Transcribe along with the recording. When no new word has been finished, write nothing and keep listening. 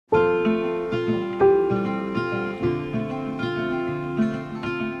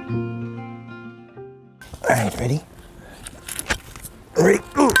right, ready? Ready?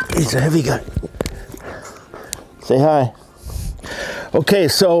 Ooh, he's a heavy guy. Say hi. Okay,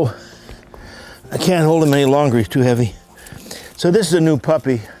 so I can't hold him any longer, he's too heavy. So this is a new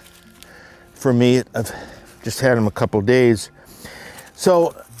puppy for me. I've just had him a couple days.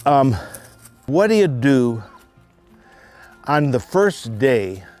 So what do you do on the first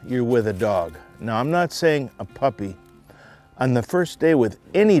day you're with a dog? Now, I'm not saying a puppy. On the first day with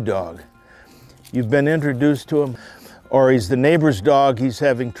any dog, you've been introduced to him, or he's the neighbor's dog, he's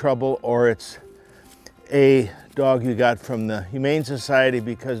having trouble, or it's a dog you got from the Humane Society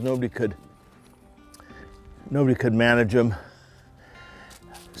because nobody could manage him.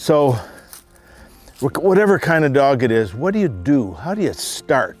 So whatever kind of dog it is, what do you do? How do you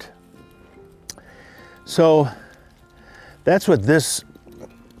start? So that's what this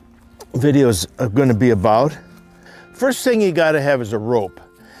video is going to be about. First thing you got to have is a rope.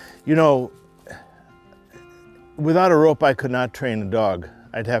 You know, without a rope, I could not train a dog.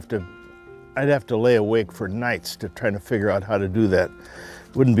 I'd have to lay awake for nights to try to figure out how to do that.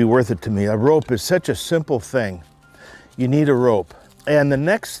 Wouldn't be worth it to me. A rope is such a simple thing. You need a rope. And the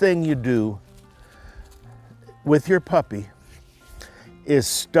next thing you do with your puppy is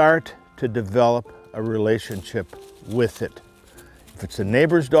start to develop a relationship with it. If it's a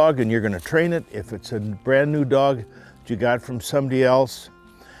neighbor's dog and you're going to train it, if it's a brand new dog that you got from somebody else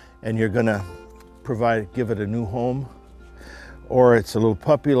and you're going to give it a new home, or it's a little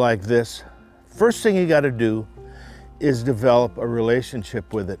puppy like this, first thing you got to do is develop a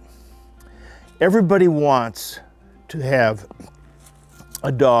relationship with it. Everybody wants to have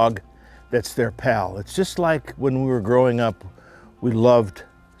a dog that's their pal. It's just like when we were growing up, we loved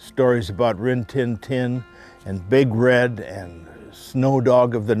stories about Rin Tin Tin and Big Red and Snow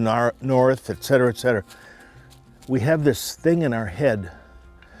Dog of the North, etc., etc. We have this thing in our head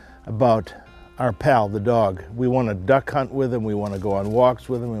about our pal, the dog. We want to duck hunt with him, we want to go on walks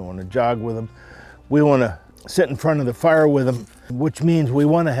with him, we want to jog with him, we want to sit in front of the fire with him, which means we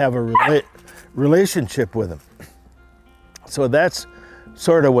want to have a relationship with him. So that's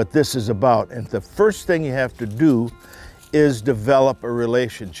sort of what this is about. And the first thing you have to do is develop a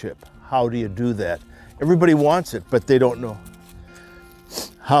relationship. How do you do that? Everybody wants it, but they don't know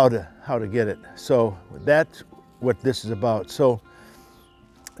how to get it. So that's what this is about. So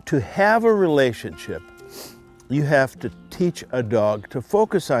to have a relationship, you have to teach a dog to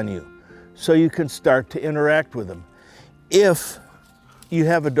focus on you so you can start to interact with him. If you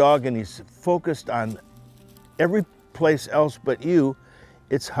have a dog and he's focused on every place else but you,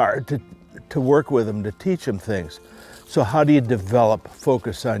 it's hard to work with him, to teach him things. So how do you develop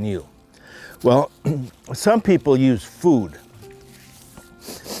focus on you? Well, some people use food.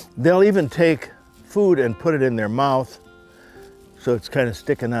 They'll even take food and put it in their mouth, so it's kind of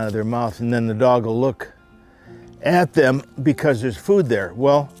sticking out of their mouth, and then the dog will look at them because there's food there.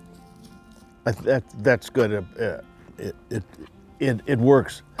 Well, that's good. It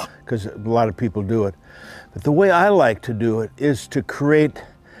works because a lot of people do it. But the way I like to do it is to create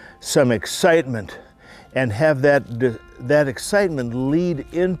some excitement and have that excitement lead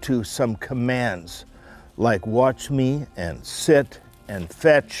into some commands like watch me and sit and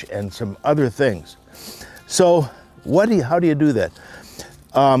fetch and some other things. So how do you do that?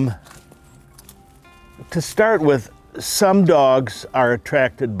 To start with, some dogs are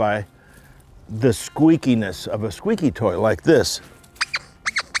attracted by the squeakiness of a squeaky toy like this.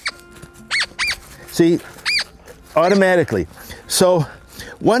 See, automatically. So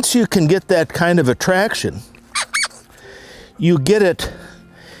once you can get that kind of attraction, you get it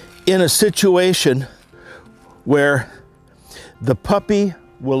in a situation where the puppy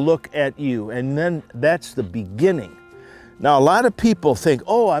will look at you, and then that's the beginning. Now, a lot of people think,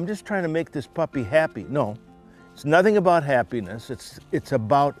 oh, I'm just trying to make this puppy happy. No, it's nothing about happiness. It's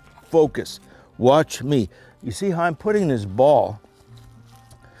about focus. Watch me. You see how I'm putting this ball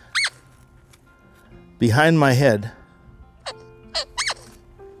behind my head.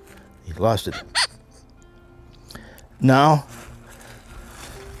 He lost it. Now,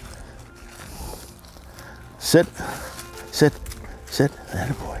 sit, sit, sit.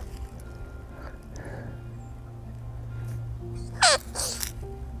 Attaboy.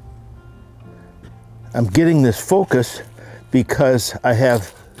 I'm getting this focus because I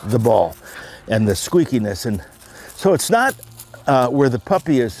have the ball and the squeakiness, and so it's not where the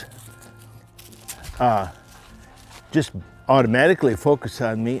puppy is just automatically focus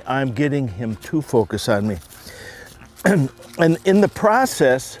on me. I'm getting him to focus on me. And in the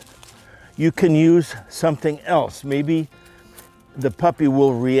process, you can use something else. Maybe the puppy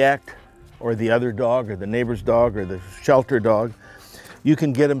will react, or the other dog, or the neighbor's dog, or the shelter dog You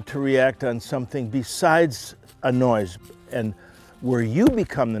can get them to react on something besides a noise, and where you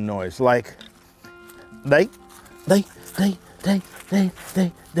become the noise, like they, good,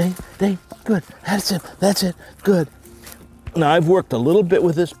 that's it, good. Now I've worked a little bit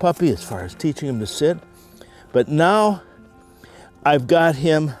with this puppy as far as teaching him to sit, but now I've got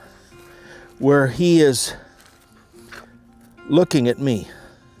him where he is looking at me.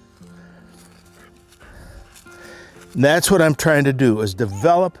 And that's what I'm trying to do, is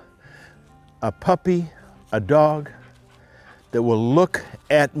develop a puppy, a dog, that will look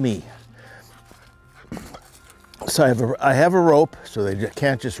at me. So I have a rope so they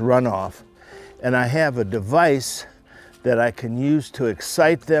can't just run off, and I have a device that I can use to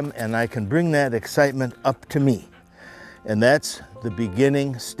excite them, and I can bring that excitement up to me. And that's the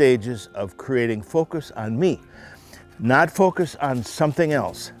beginning stages of creating focus on me, not focus on something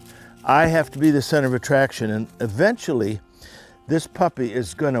else. I have to be the center of attraction, and eventually this puppy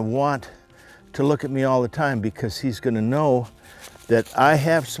is going to want to look at me all the time, because he's going to know that I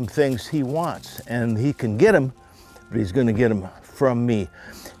have some things he wants, and he can get them, but he's going to get them from me.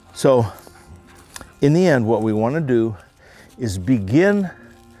 So in the end, what we want to do is begin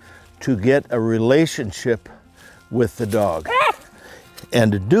to get a relationship with the dog.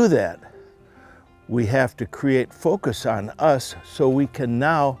 And to do that, we have to create focus on us so we can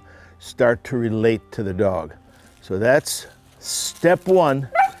now start to relate to the dog. So that's step one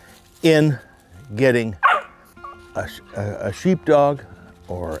in getting a sheepdog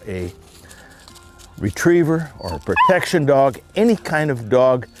or a retriever or a protection dog. Any kind of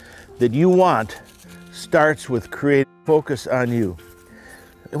dog that you want starts with creating focus on you.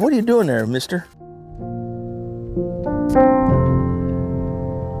 What are you doing there, mister?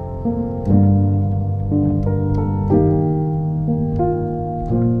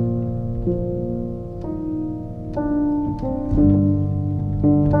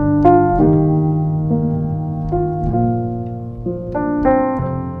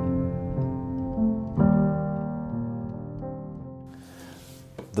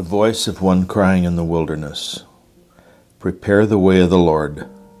 The voice of one crying in the wilderness, prepare the way of the Lord,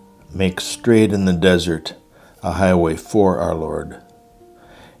 make straight in the desert a highway for our Lord.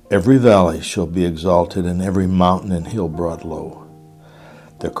 Every valley shall be exalted, and every mountain and hill brought low.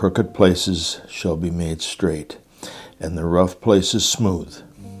 The crooked places shall be made straight, and the rough places smooth.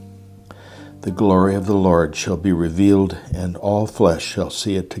 The glory of the Lord shall be revealed, and all flesh shall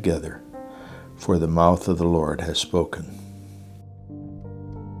see it together, for the mouth of the Lord has spoken.